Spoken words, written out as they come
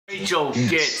Rachel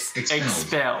gets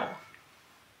expelled.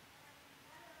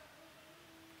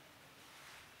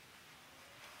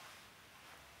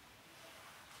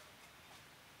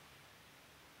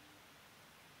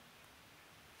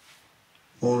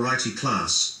 Alrighty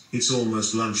class, it's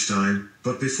almost lunchtime,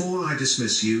 but before I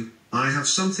dismiss you, I have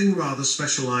something rather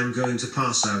special I'm going to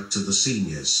pass out to the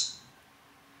seniors.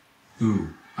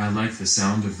 Ooh, I like the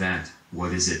sound of that.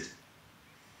 What is it?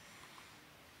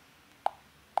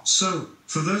 So,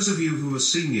 for those of you who are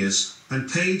seniors, and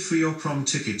paid for your prom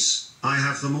tickets, I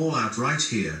have them all out right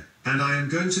here, and I am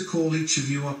going to call each of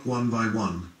you up one by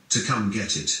one, to come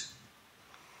get it.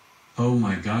 Oh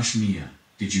my gosh, Mia,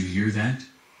 did you hear that?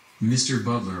 Mr.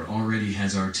 Butler already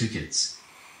has our tickets.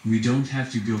 We don't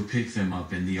have to go pick them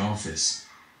up in the office.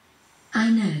 I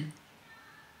know.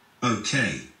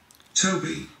 Okay.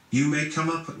 Toby, you may come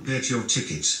up and get your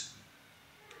ticket.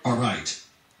 Alright.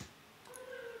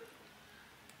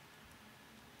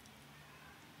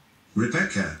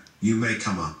 Rebecca, you may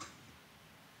come up.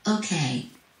 Okay.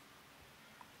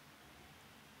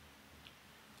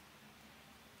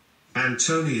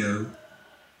 Antonio.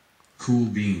 Cool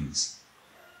beans.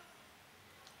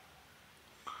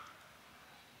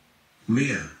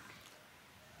 Mia.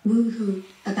 Woohoo,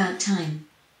 about time.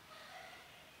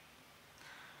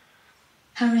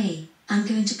 Hooray, I'm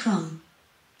going to prom.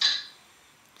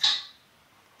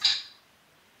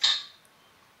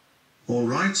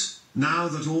 Alright, now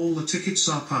that all the tickets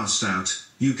are passed out,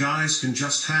 you guys can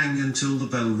just hang until the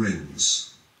bell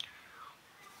rings.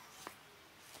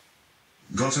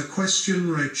 Got a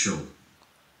question, Rachel?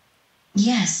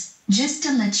 Yes, just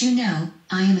to let you know,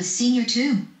 I am a senior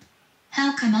too.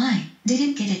 How come I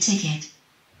didn't get a ticket?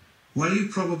 Well, you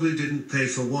probably didn't pay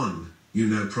for one. You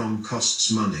know prom costs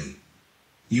money.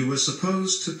 You were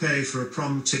supposed to pay for a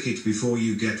prom ticket before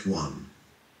you get one.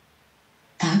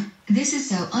 Ugh, this is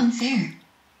so unfair.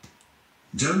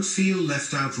 Don't feel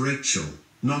left out, Rachel.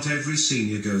 Not every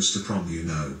senior goes to prom, you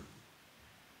know.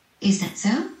 Is that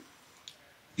so?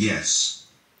 Yes.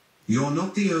 You're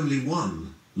not the only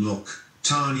one. Look,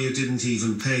 Tanya didn't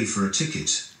even pay for a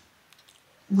ticket.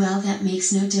 Well, that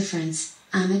makes no difference.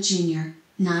 I'm a junior,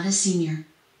 not a senior.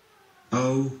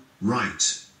 Oh,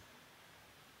 right.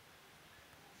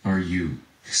 Are you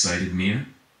excited, Mia?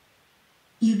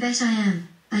 You bet I am.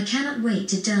 I cannot wait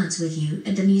to dance with you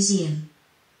at the museum.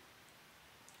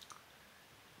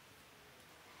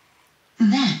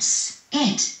 That's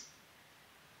it.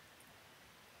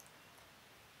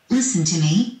 Listen to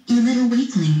me, you little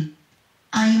weakling.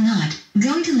 I am not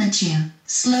going to let you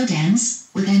slow dance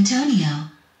with Antonio.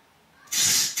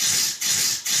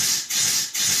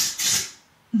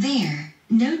 There,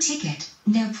 no ticket,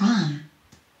 no prom.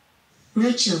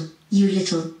 Rachel, you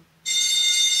little...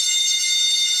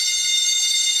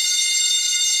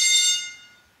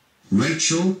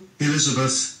 Rachel,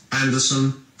 Elizabeth,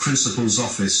 Anderson, Principal's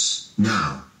office,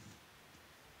 now.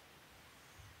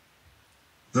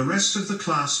 The rest of the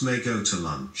class may go to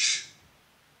lunch.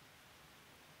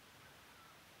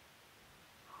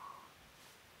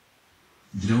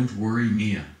 Don't worry,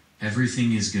 Mia.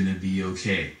 Everything is gonna be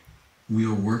okay.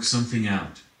 We'll work something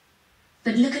out.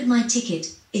 But look at my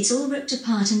ticket. It's all ripped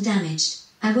apart and damaged.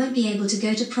 I won't be able to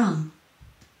go to prom.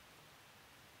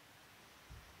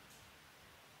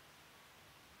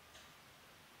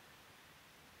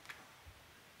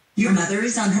 Your mother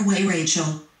is on her way,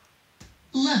 Rachel.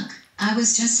 Look, I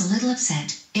was just a little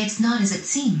upset. It's not as it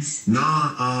seems.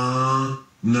 No.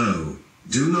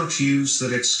 Do not use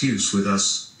that excuse with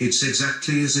us. It's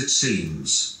exactly as it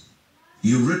seems.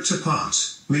 You ripped apart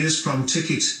Mia's prom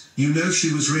ticket. You know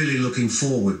she was really looking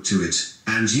forward to it,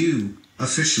 and you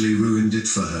officially ruined it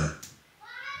for her.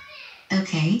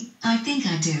 Okay, I think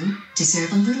I do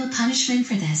deserve a little punishment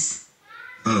for this.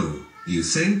 Oh, you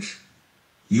think?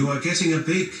 You are getting a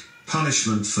big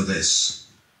punishment for this.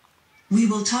 We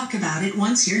will talk about it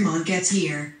once your mom gets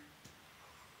here.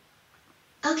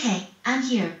 Okay, I'm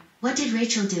here. What did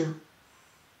Rachel do?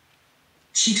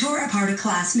 She tore apart a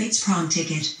classmate's prom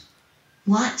ticket.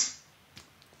 What?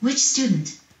 Which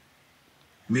student?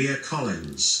 Mia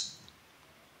Collins.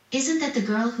 Isn't that the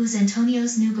girl who's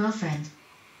Antonio's new girlfriend?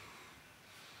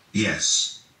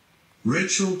 Yes.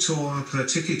 Rachel tore up her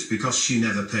ticket because she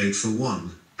never paid for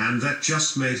one, and that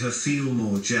just made her feel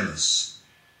more jealous.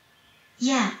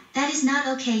 Yeah, that is not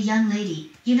okay, young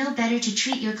lady. You know better to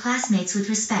treat your classmates with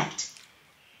respect.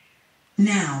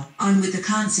 Now, on with the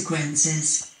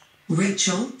consequences.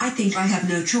 Rachel, I think I have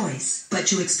no choice but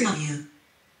to expel you.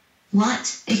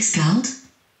 What? Expelled?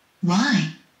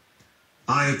 Why?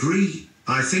 I agree.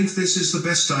 I think this is the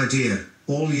best idea.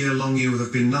 All year long you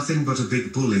have been nothing but a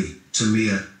big bully to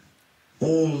Mia.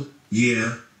 All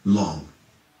year long.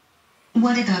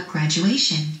 What about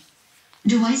graduation?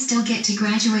 Do I still get to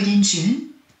graduate in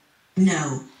June?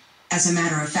 No. As a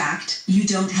matter of fact, you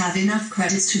don't have enough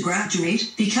credits to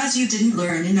graduate because you didn't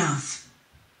learn enough.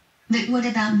 But what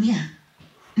about Mia?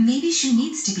 Maybe she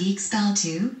needs to be expelled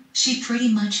too. She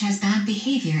pretty much has bad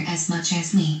behavior as much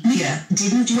as me. Mia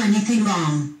didn't do anything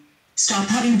wrong. Stop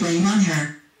putting blame on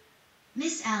her.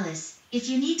 Miss Alice, if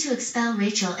you need to expel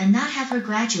Rachel and not have her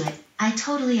graduate, I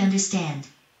totally understand.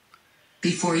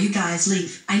 Before you guys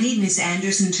leave, I need Miss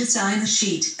Anderson to sign the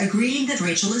sheet agreeing that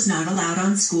Rachel is not allowed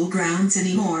on school grounds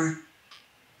anymore.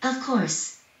 Of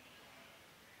course.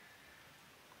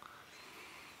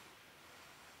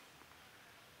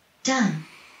 Done.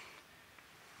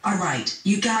 All right,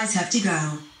 you guys have to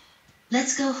go.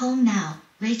 Let's go home now,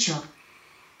 Rachel.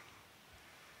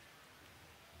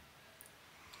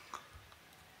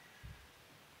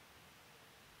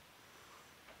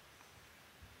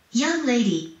 Young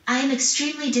lady, I am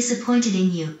extremely disappointed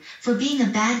in you for being a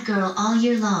bad girl all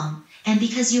year long, and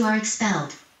because you are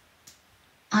expelled.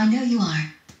 I know you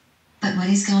are. But what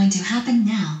is going to happen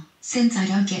now, since I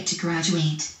don't get to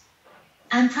graduate?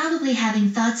 I'm probably having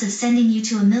thoughts of sending you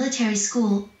to a military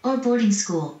school or boarding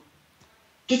school.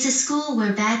 It's a school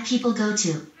where bad people go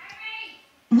to.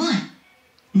 What?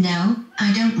 No,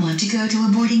 I don't want to go to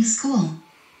a boarding school.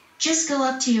 Just go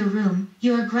up to your room.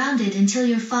 You are grounded until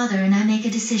your father and I make a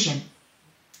decision.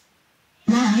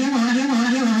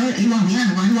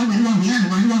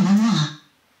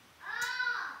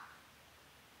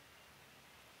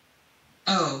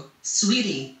 Oh,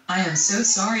 sweetie, I am so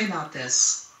sorry about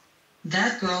this.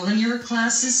 That girl in your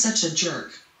class is such a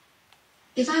jerk.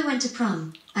 If I went to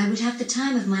prom, I would have the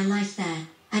time of my life there.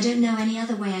 I don't know any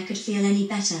other way I could feel any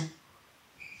better.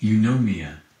 You know,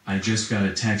 Mia, I just got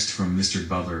a text from Mr.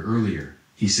 Butler earlier.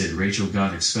 He said Rachel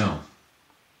got expelled.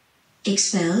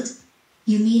 Expelled?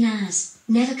 You mean as,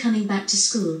 never coming back to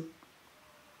school?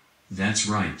 That's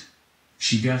right.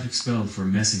 She got expelled for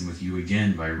messing with you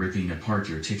again by ripping apart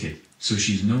your ticket, so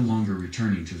she's no longer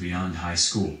returning to Beyond High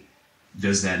School.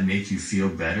 Does that make you feel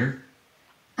better?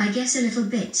 I guess a little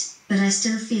bit, but I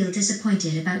still feel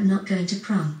disappointed about not going to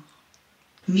prom.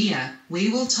 Mia, we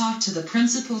will talk to the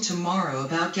principal tomorrow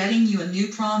about getting you a new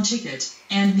prom ticket,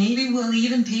 and maybe we'll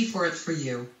even pay for it for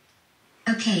you.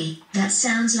 Okay, that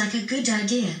sounds like a good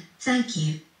idea, thank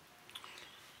you.